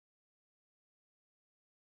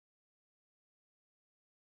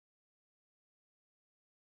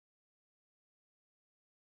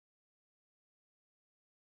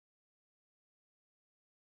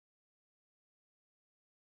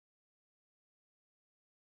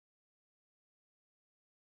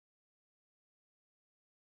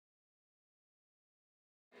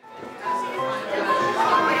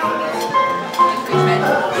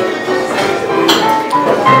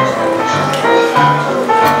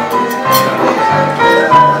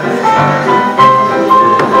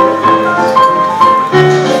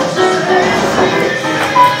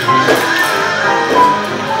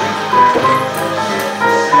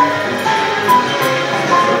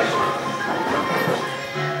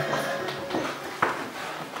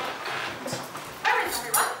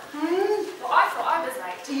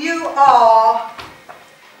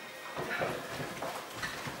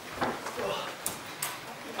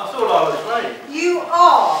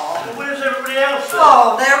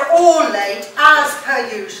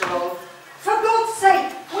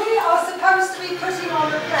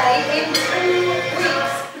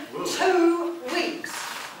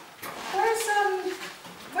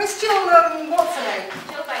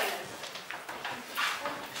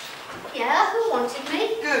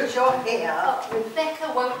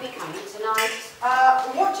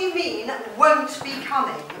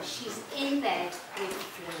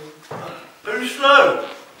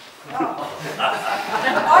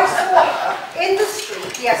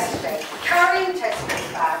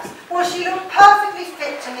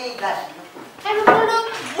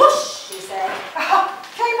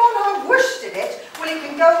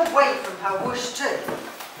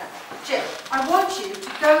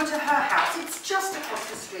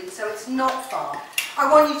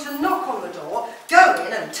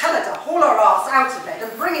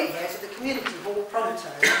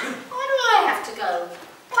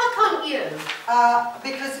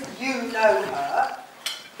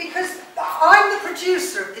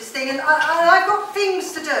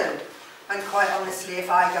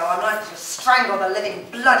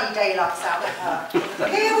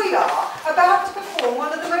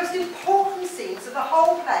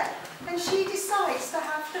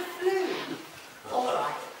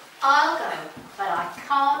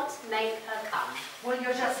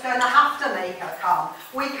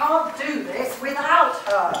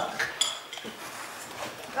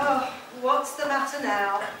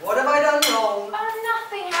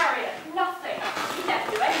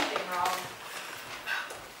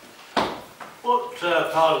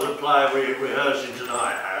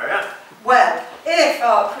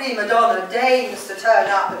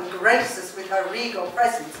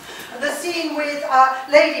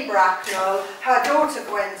Lady Bracknell, her daughter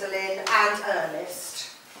Gwendolyn, and Ernest.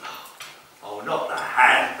 Oh, not the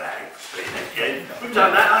handbag thing again. We've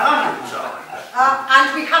done that 100 times.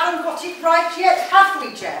 And we haven't got it right yet, have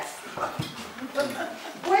we, Jeff?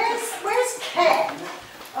 Where's Ken?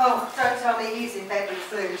 Oh, don't tell me he's in bed with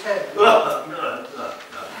flu too. Well, no.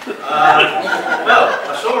 Well,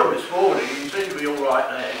 I saw him this morning. He seemed to be all right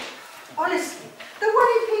there. Honestly, the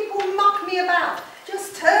way people muck me about,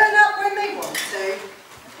 just turn up when they want to.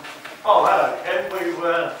 Oh, hello, Ken. We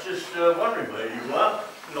were just wondering where you were.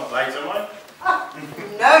 Not late, am I?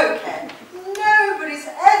 No, Ken. Nobody's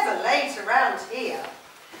ever late around here.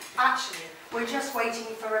 Actually, we're just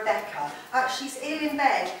waiting for Rebecca. She's ill in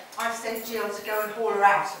bed. I've sent Jill to go and haul her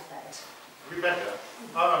out of bed. Rebecca?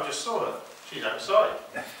 Oh, I just saw her. She's outside.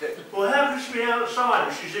 Well, how can she be outside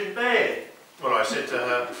if she's in bed? Well, I said to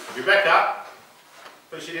her, Rebecca,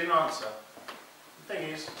 but she didn't answer. The thing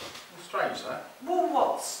is, it's strange, that. Well,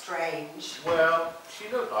 what's strange? Well, she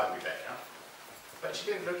looked like Rebecca, but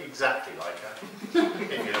she didn't look exactly like her,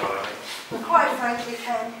 if you know what I mean. Quite frankly,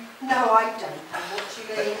 Ken, no, I don't know what you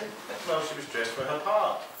mean. Well, she was dressed for her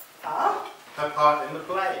part. Huh? Her part in the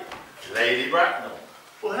play, Lady Bracknell.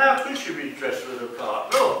 Well, how could she be dressed for the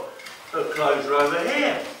part? Look, her clothes are over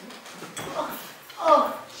here.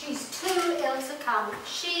 Oh, she's too ill to come.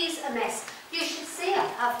 She's a mess. You should see her.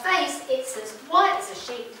 Her face, it's as white as a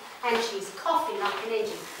sheet, and she's coughing like an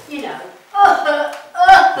engine. You know.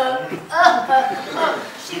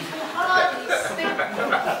 She can hardly speak.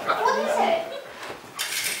 What is it?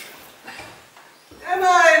 Am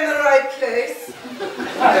I in the right place?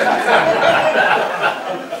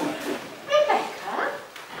 Rebecca?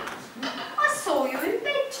 I saw you in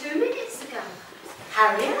bed 2 minutes ago.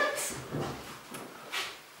 Harriet?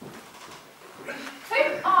 Who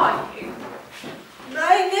are you?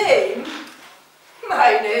 My name?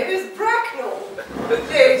 My name is Bracknell.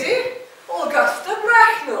 Lady Augusta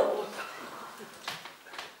Bracknell.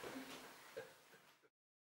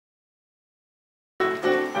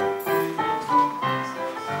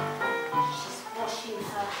 She's washing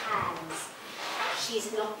her hands. She's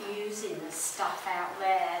not using the stuff out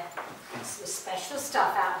there. Some special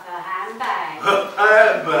stuff out of her handbag.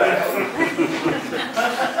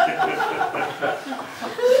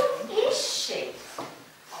 Who is she?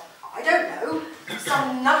 I don't know.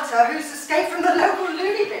 Some nutter who's escaped from the local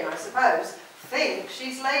loony bin, I suppose. Think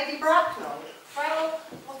she's Lady Bracknell. Well,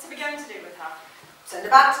 what going to do with her? Send her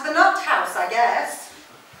back to the nut house, I guess.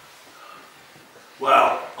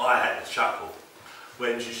 Well, I had a chuckle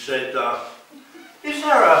when she said, is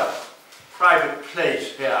there a private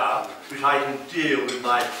place here which I can deal with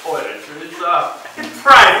my toiletries in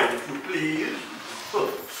private, if you please?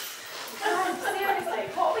 Seriously,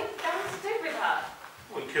 what are we going to do with her?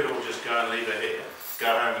 We could all just go and leave her here,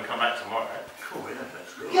 go home and come back tomorrow. Oh, yeah,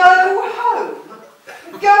 that's good. Go home.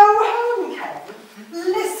 Go home, Ken.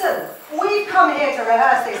 Listen, we've come here to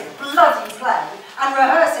rehearse this bloody play, and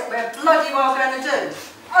rehearse it we're bloody well going to do.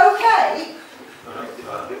 Okay?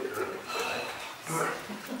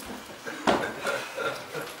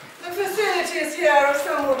 The facilities here are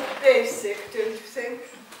somewhat basic, don't you think?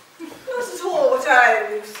 Not at all what I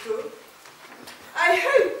am used to. I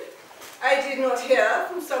hope I did not hear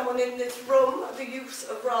from someone in this room the use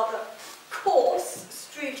of rather coarse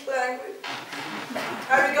street language.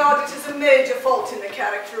 I regard it as a major fault in the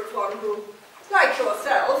character of one who, like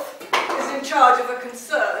yourself, is in charge of a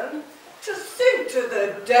concern to sink to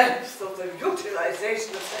the depths of the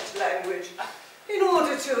utilization of such language in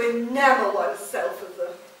order to enamor oneself of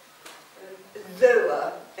the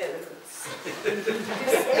lower elements.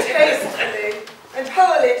 Distastefully and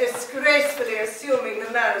wholly disgracefully assuming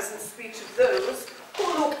the manners and speech of those who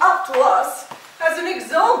look up to us as an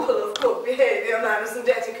example of good behavior, manners and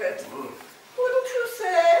etiquette. Wouldn't you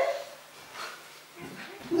say?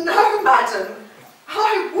 No, madam,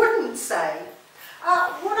 I wouldn't say.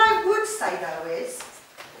 What I would say, though, is,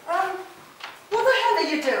 what the hell are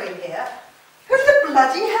you doing here? Who the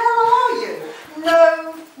bloody hell are you?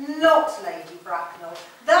 No, not Lady Bracknell.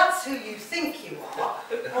 That's who you think you are,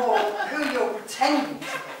 or who you're pretending to be.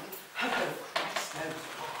 Oh, Christ knows.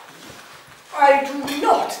 I do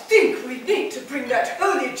not think we need to bring that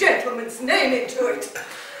holy gentleman's name into it.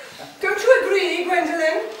 Don't you agree,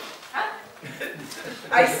 Gwendolen? Huh?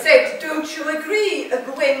 I said, don't you agree,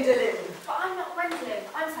 Gwendolen? But I'm not Gwendolyn,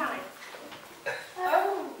 I'm Sally.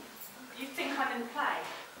 Oh, you think I'm in the play?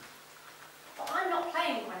 But I'm not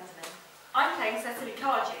playing Gwendolyn. I'm playing Cecily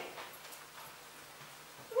Cardew.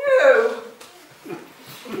 No.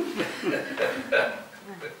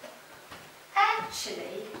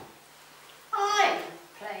 Actually, I'm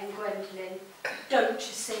playing Gwendolyn, don't you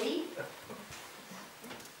see?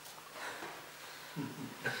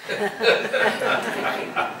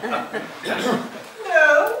 No,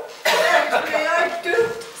 actually I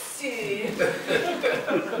don't see.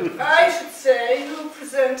 I should say you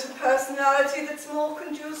present a personality that's more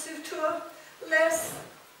conducive to a less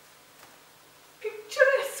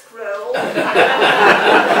picturesque role.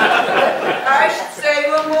 I should say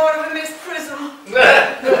you're more of a Miss Prism.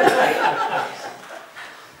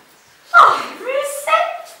 I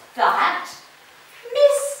resent that.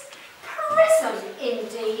 Miss Prism,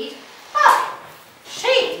 indeed. But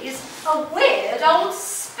she's a weird old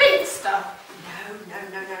spinster.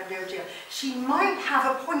 No, dear. She might have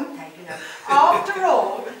a point there, you know. After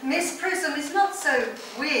all, Miss Prism is not so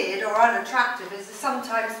weird or unattractive as is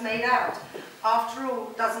sometimes made out. After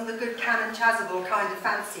all, doesn't the good Canon Chasuble kind of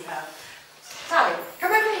fancy her? Sally,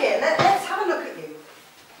 come over here. Let's have a look at you.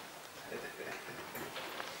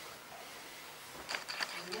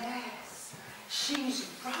 Yes, she's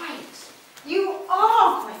right. You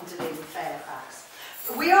are Gwendolyn Fairfax.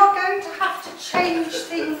 We are going to have to change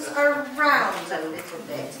things around a little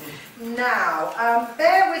bit. Now,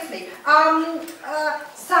 bear with me.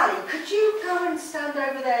 Sally, could you go and stand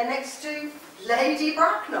over there next to Lady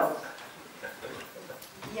Bracknell?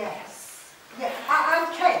 Yes. Yeah.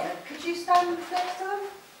 And Ken, could you stand next to them?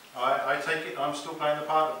 I take it I'm still playing the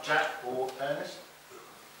part of Jack or Ernest?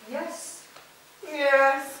 Yes.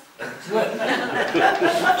 Yes. What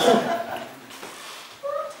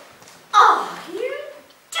are you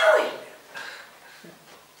doing?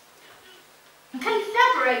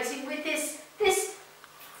 Collaborating with this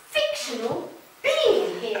fictional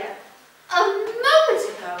being here. A moment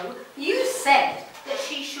ago, you said that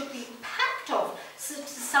she should be packed off to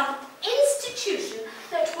some institution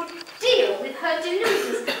that would deal with her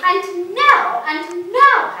delusions. And now,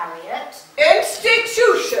 Harriet...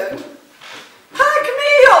 Institution? Pack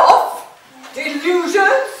me off?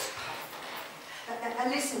 Delusions?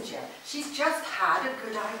 Listen, Jen, she's just had a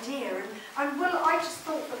good idea, and well, I just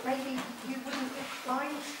thought that maybe you wouldn't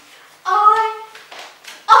mind. I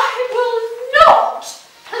will not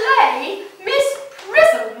play Miss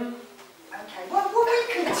Prism. Okay, well, we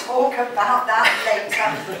can talk about that later.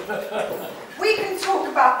 We can talk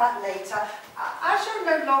about that later. As you're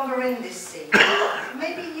no longer in this scene,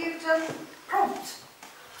 maybe you'd prompt.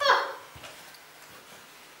 Well,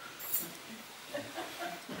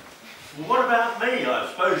 what about me? I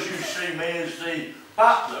suppose you see me as the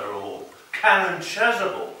Butler or Canon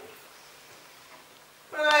Chasuble.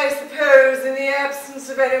 Well, I suppose in the absence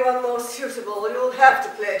of anyone more suitable, you'll have to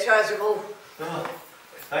play Chasuble. Oh,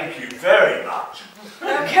 thank you very much.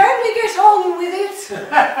 Now, can we get on with it?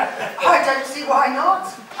 I don't see why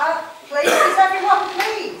not. Please, everyone,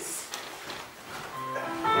 please.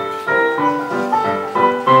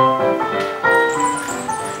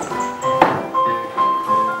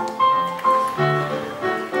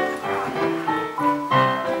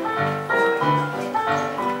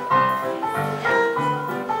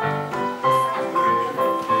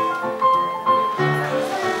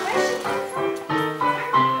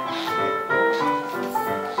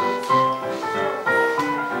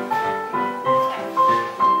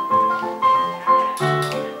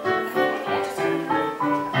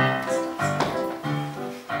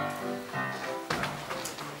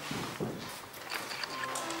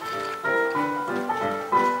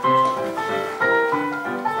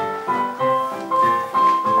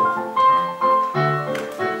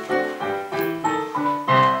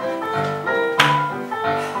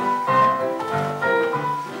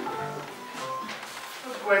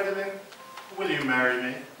 Gwendolyn, will you marry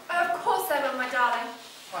me? Of course I will, my darling.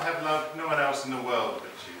 I have loved no one else in the world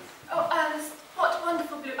but you. Oh, Ernest, what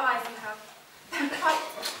wonderful blue eyes you have.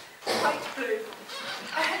 Quite blue.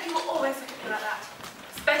 I hope you will always look at me like that,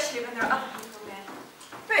 especially when there are other people near.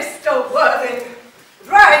 Mr. Worthing,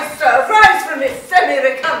 rise, sir, rise from this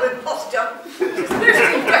semi-recumbent posture. It's most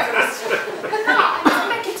indecorous. Mamma, I must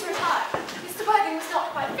beg you to retire. Mr. Worthing was not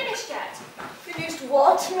quite finished yet. Finished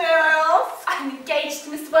what, may I ask? I'm engaged to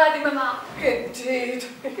Mr. Worthing, Mamma. Indeed,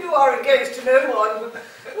 you are engaged to no one.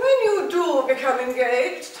 When you do become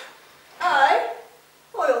engaged, I,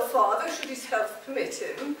 or your father, should his health permit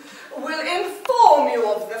him, will inform you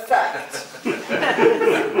of the fact.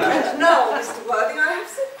 And now, Mr. Worthing, I have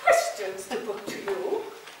some questions to put to you.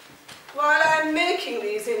 While I'm making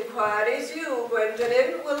these inquiries, you,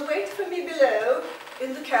 Gwendolyn, will wait for me below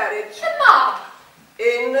in the carriage. Mamma!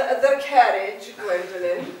 In the carriage,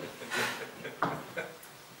 Gwendolyn.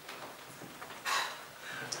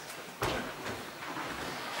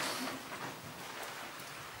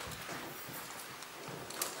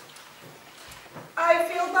 I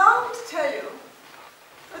feel bound to tell you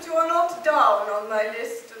that you are not down on my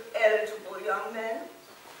list of eligible young men.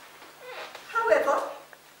 However,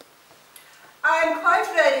 I am quite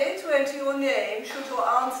ready to enter your name should your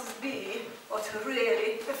answers be what a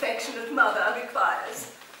really affectionate mother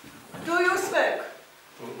requires. Do you smoke?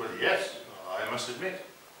 Well, yes, I must admit,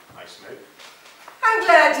 I smoke. I'm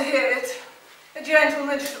glad to hear it. A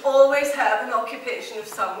gentleman should always have an occupation of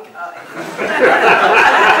some kind.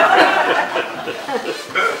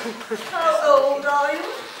 How old are you?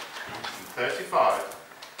 35.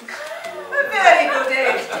 A very good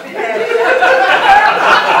age to be married.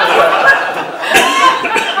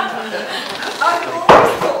 I've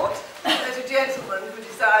always thought that a gentleman who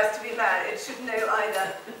desires to be married should know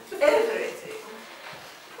either everything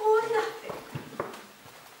or nothing.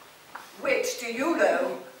 Which do you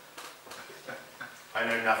know? I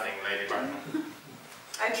know nothing, Lady Bracknell.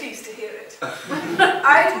 I'm pleased to hear it.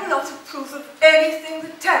 I do not approve of anything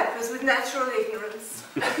that tampers with natural ignorance.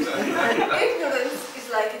 Ignorance is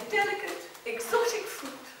like a delicate, exotic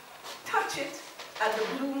fruit. Touch it, and the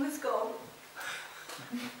bloom is gone.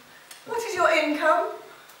 What is your income?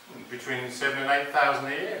 Between 7,000 and 8,000 a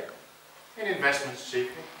year. In investments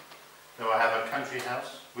chiefly. Though I have a country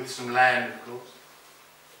house, with some land of course.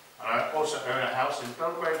 And I also own a house in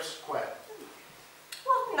Belgrave Square.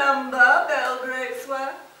 What number, Belgrave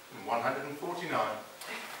Square? 149.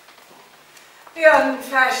 The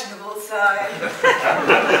unfashionable side.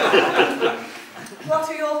 What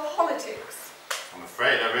are your politics? I'm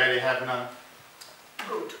afraid I really have none.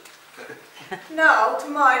 Good. Now to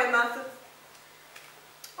minor matters.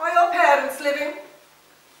 Are your parents living?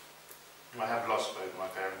 I have lost both my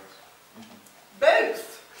parents.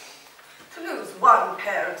 Both? To lose one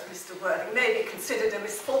parent, Mr. Worthing, may be considered a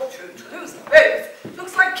misfortune. To lose both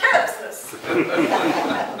looks like carelessness.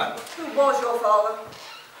 Who was your father?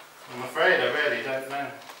 I'm afraid I really don't know.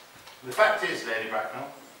 The fact is, Lady Bracknell,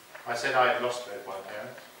 I said I had lost both my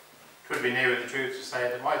parents. It would be nearer the truth to say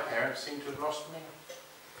that my parents seem to have lost me.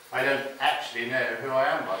 I don't actually know who I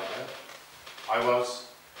am by birth. I was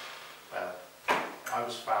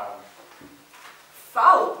found.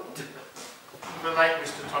 Found? The late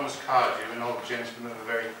Mr. Thomas Cardew, an old gentleman of a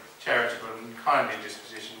very charitable and kindly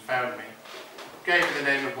disposition, found me. Gave me the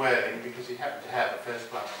name of Worthing because he happened to have a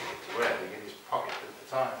first-class ticket to Worthing in his pocket at the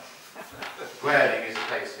time. Worthing is a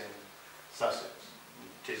place in Sussex.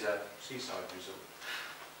 It is a seaside resort.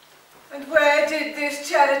 And where did this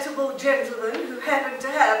charitable gentleman, who happened to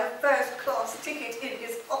have a first-class ticket in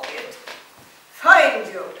his pocket, find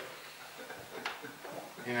you?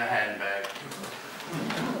 In a handbag.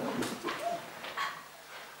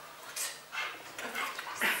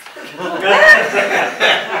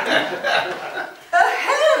 A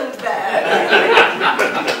handbag?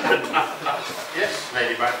 Yes,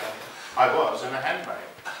 Lady Bracknell. I was in a handbag.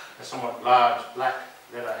 A somewhat large black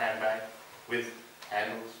leather handbag with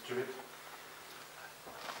handles to it.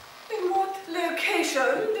 In what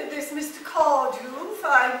location did this Mr. Cardew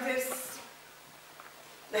find this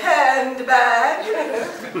handbag?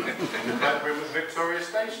 In the back room of Victoria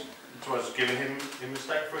Station. It was given him in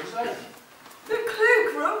mistake for his own. The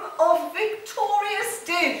cloakroom of Victoria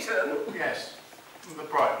Station? Yes, the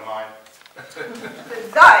Brighton line. The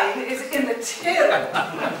line is immaterial.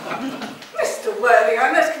 Mr. Worthing,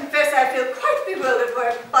 I must confess I feel quite bewildered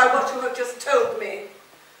by what you have just told me.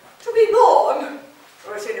 To be born,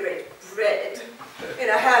 or at any rate bred, in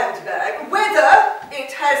a handbag, whether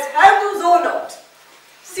it has handles or not,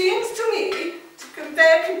 seems to me to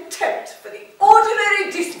convey contempt for the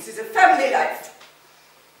ordinary decencies of family life.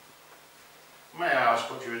 May I ask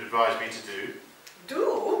what you would advise me to do?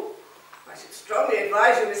 Do? I should strongly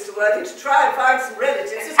advise you, Mr. Worthing, to try and find some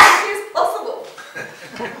relatives as quickly as possible.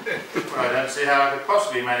 Well, I don't see how I could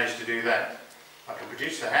possibly manage to do that. I can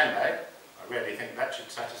produce the handbag. I really think that should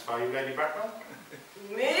satisfy you, Lady Bracknell.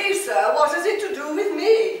 Me, sir? What has it to do with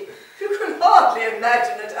me? You can hardly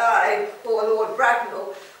imagine that I, or Lord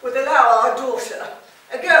Bracknell, would allow our daughter,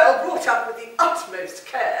 a girl brought up with the utmost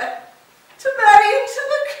care, to marry into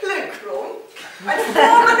the cloakroom and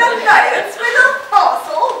form an alliance with a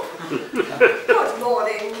parcel. Good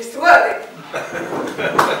morning, Mr. Worthing.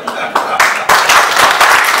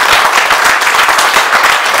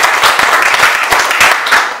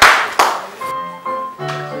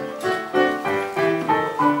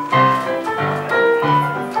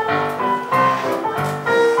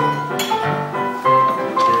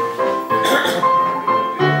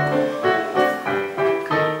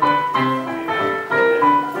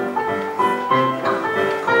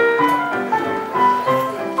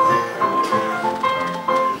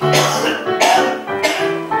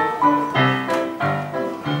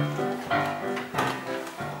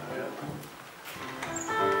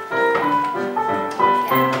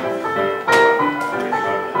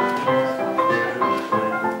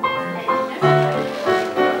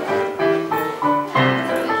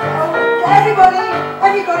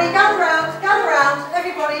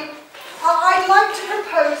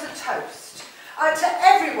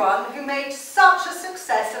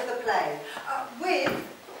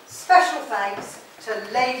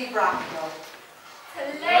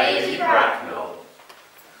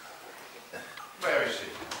 Where is she?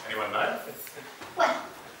 Anyone know? Well,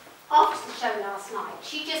 after the show last night,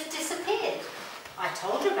 she just disappeared. I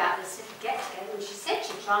told her about this little get-together and she said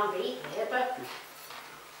she'd try and be here, but...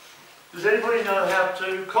 Does anybody know how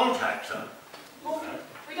to contact her? Well,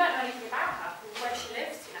 we don't know anything about her, where she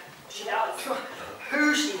lives, you know. She does.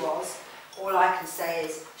 Who she was, all I can say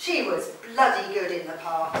is she was bloody good in the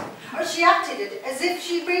part. She acted as if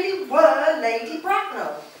she really were Lady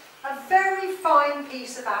Bracknell. A very fine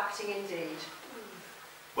piece of acting indeed.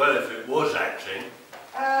 Well, if it was acting...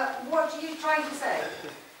 what are you trying to say?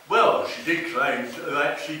 Well, she did claim to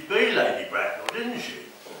actually be Lady Bracknell, didn't she?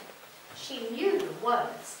 She knew the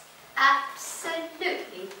words.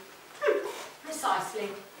 Absolutely. Precisely.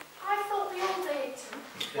 I thought we all did.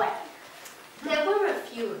 Well, there were a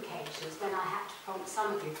few occasions when I had to prompt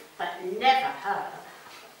some of you, but never her.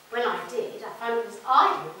 When I did, I found it was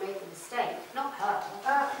I who had made the mistake, not her.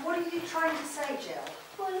 What are you trying to say, Jill?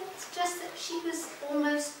 Well, it's just that she was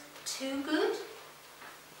almost too good.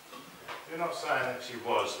 You're not saying that she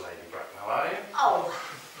was Lady Bracknell, are you? Oh,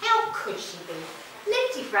 how could she be?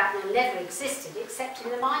 Lady Bracknell never existed except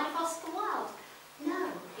in the mind of Oscar Wilde.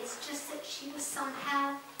 No, it's just that she was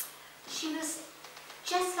somehow... She was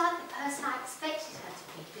just like the person I expected her to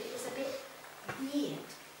be, but it was a bit weird,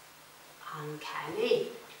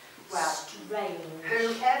 uncanny, well, strange.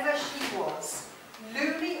 Whoever she was,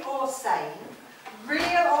 loony or sane,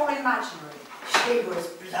 real or imaginary, she was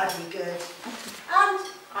bloody good. And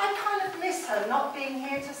I kind of miss her not being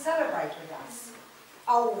here to celebrate with us.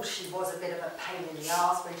 Oh, she was a bit of a pain in the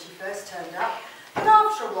arse when she first turned up, but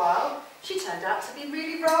after a while, she turned out to be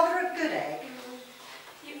really rather a good egg.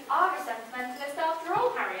 You are a sentimentalist after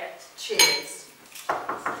all, Harriet. Cheers.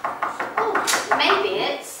 Oh, maybe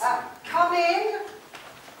it's... Come in.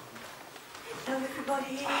 Hello,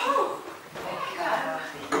 everybody. Oh,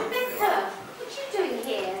 Victor, what are you doing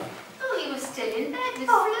here? Oh, he was still in bed with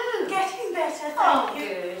Oh, flu. getting better, Oh, thank you.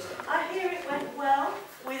 good. I hear it went well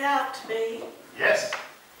without me. Yes,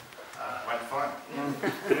 went fine.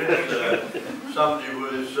 Yes, somebody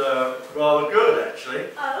was rather good, actually.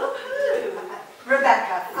 Oh, who?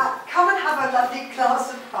 Rebecca, come and have a lovely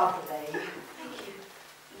glass of bubbly. Thank you.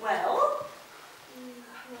 Well,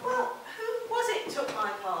 who was it took my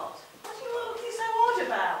part? What are you all looking so odd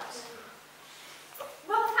about?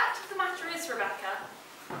 Well, the fact of the matter is, Rebecca,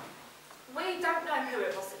 we don't know who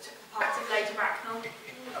it was that took the part of Lady Bracknell.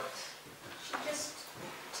 She just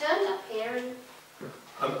turned up here and...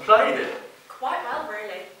 And played it. Quite well,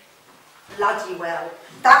 really. Bloody well.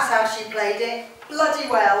 That's how she played it. Bloody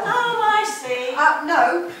well. Oh, I see.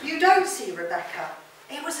 No, you don't see, Rebecca.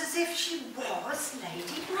 It was as if she was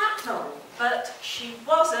Lady Bracknell. But she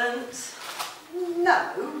wasn't.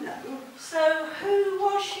 No, no. So who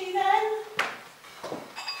was she then?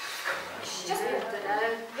 She just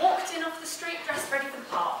dunno. walked in off the street dressed ready for the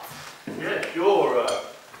part. Yes, your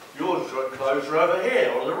clothes are over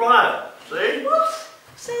here on the rail. See? What?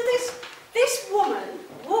 So this woman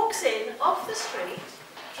walks in off the street,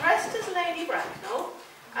 dressed as Lady Bracknell,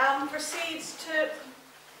 and proceeds to...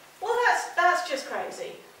 Well, that's just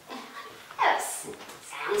crazy. Yes,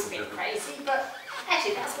 sounds a bit crazy, but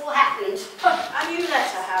actually that's what happened. And you let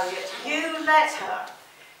her, Harriet. You let her.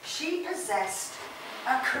 She possessed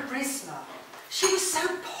a charisma. She was so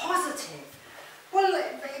positive. Well,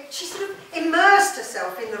 she sort of immersed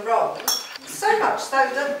herself in the role, so much so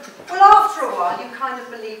that, well, after a while, you kind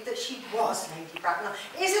of believed that she was Lady Bracknell.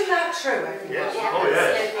 Isn't that true, everyone? Yes. Yeah, Oh, yes.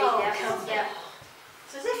 absolutely, Oh, yeah, come yeah.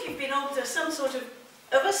 It's as if you've been under some sort of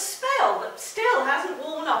a spell that still hasn't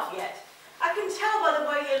worn off yet. I can tell by the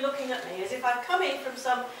way you're looking at me, as if I've come in from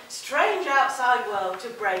some strange outside world to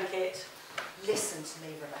break it. Listen to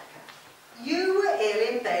me, Rebecca. You were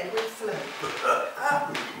ill in bed with flu.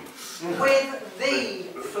 With the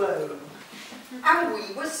flu. And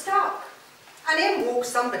we were stuck. And in walked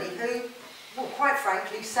somebody who, well, quite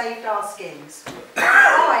frankly, saved our skins.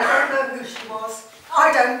 I don't know who she was.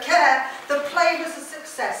 I don't care. The play was a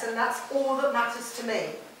success, and that's all that matters to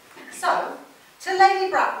me. So, to Lady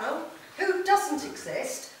Bracknell, who doesn't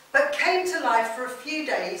exist, but came to life for a few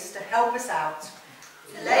days to help us out.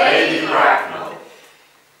 Lady Bracknell.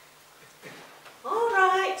 All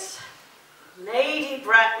right, Lady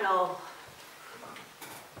Bracknell.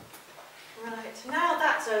 Right, now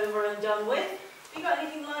that's over and done with. Have you got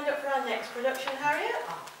anything lined up for our next production, Harriet?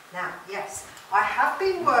 Now, yes, I have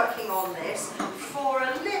been working on this for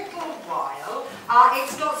a little while.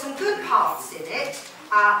 It's got some good parts in it.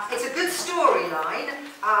 It's a good storyline,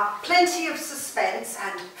 plenty of suspense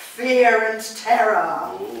and fear and terror.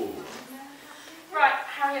 Ooh. Right,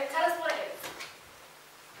 Harriet, tell us what it is.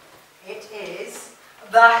 It is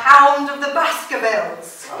The Hound of the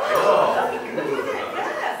Baskervilles.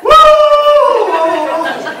 Yeah.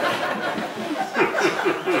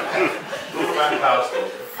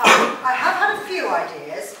 I have had a few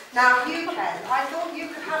ideas. Now, you, Ken, I thought you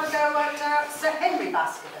could have a go at Sir Henry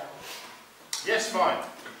Baskerville. Yes, fine.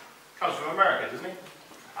 Comes from America, doesn't he?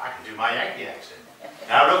 I can do my Yankee accent.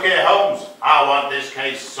 Now look here, Holmes. I want this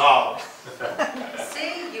case solved.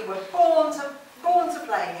 See, you were born to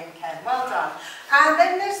play him, Ken. Well done. And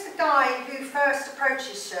then there's the guy who first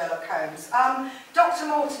approaches Sherlock Holmes, Dr.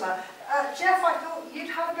 Mortimer. Jeff, I thought you'd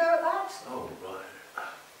have a go at that. Oh, right.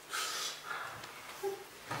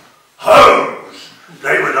 Holmes!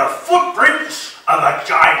 They were the footprints of a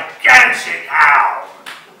gigantic hound.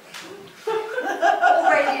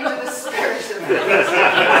 Already into the spirit of it.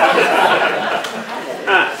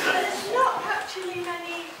 There's not actually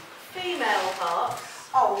many female parts.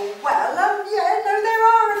 Oh, well, yeah, no, there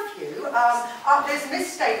are a few. There's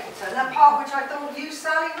Miss Stapleton, a part which I thought you,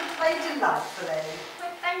 Sally, would play delightfully.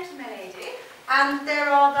 Well, thank you, my lady. And there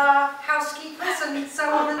are the housekeepers and so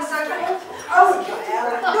on and so forth. Oh,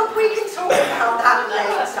 well, look, we can talk about that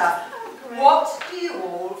later. What do you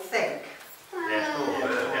all think? Yes,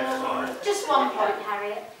 yes, fine. Just one point,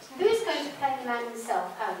 Harriet. Who's going to play the man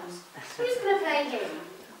himself, Holmes? Who's going to play him?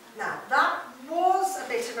 Now, that was a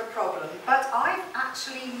bit of a problem, but I've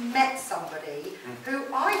actually met somebody who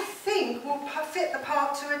I think will fit the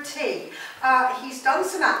part to a T. He's done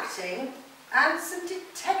some acting and some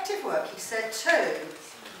detective work, he said, too.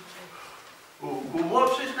 Well,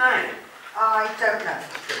 what's his name? I don't know.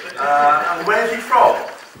 And where's he from?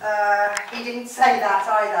 He didn't say that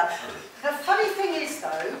either. The funny thing is,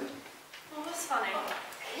 though, Well, what's funny?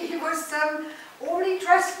 he was already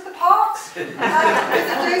dressed for the part, with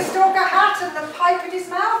the blue stalker hat and the pipe in his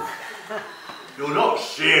mouth. You're not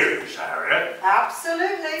serious, Harriet.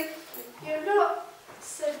 Absolutely. You're not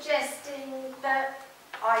suggesting that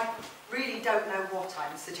I really don't know what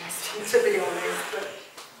I'm suggesting, to be honest, but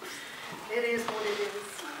it is what it is.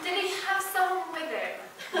 Did he have someone with him?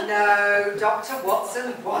 No, Dr.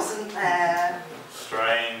 Watson wasn't there.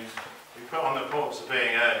 Strange. We put on the ports of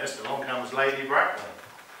being earnest, along comes Lady Bracknell.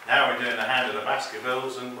 Now we're doing the Hand of the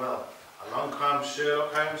Baskervilles, and well, along comes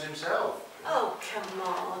Sherlock Holmes himself. Oh, come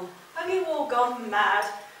on. Have you all gone mad?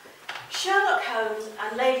 Sherlock Holmes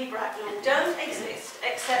and Lady Bracknell don't exist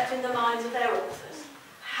except in the minds of their authors.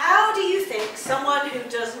 How do you think someone who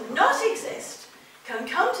does not exist can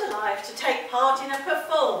come to life to take part in a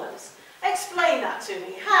performance? Explain that to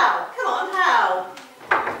me. How? Come on, how?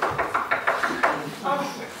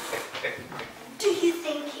 Do you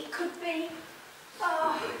think it could be?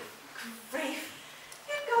 Oh, grief.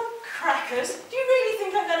 You've got crackers. Do you really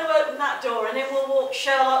think I'm going to open that door and it will walk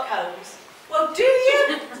Sherlock Holmes? Well, do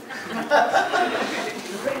you?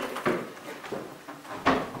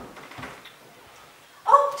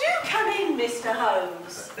 Oh, do come in, Mr.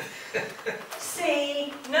 Holmes.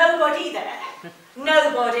 See, nobody there.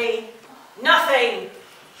 Nobody. Nothing.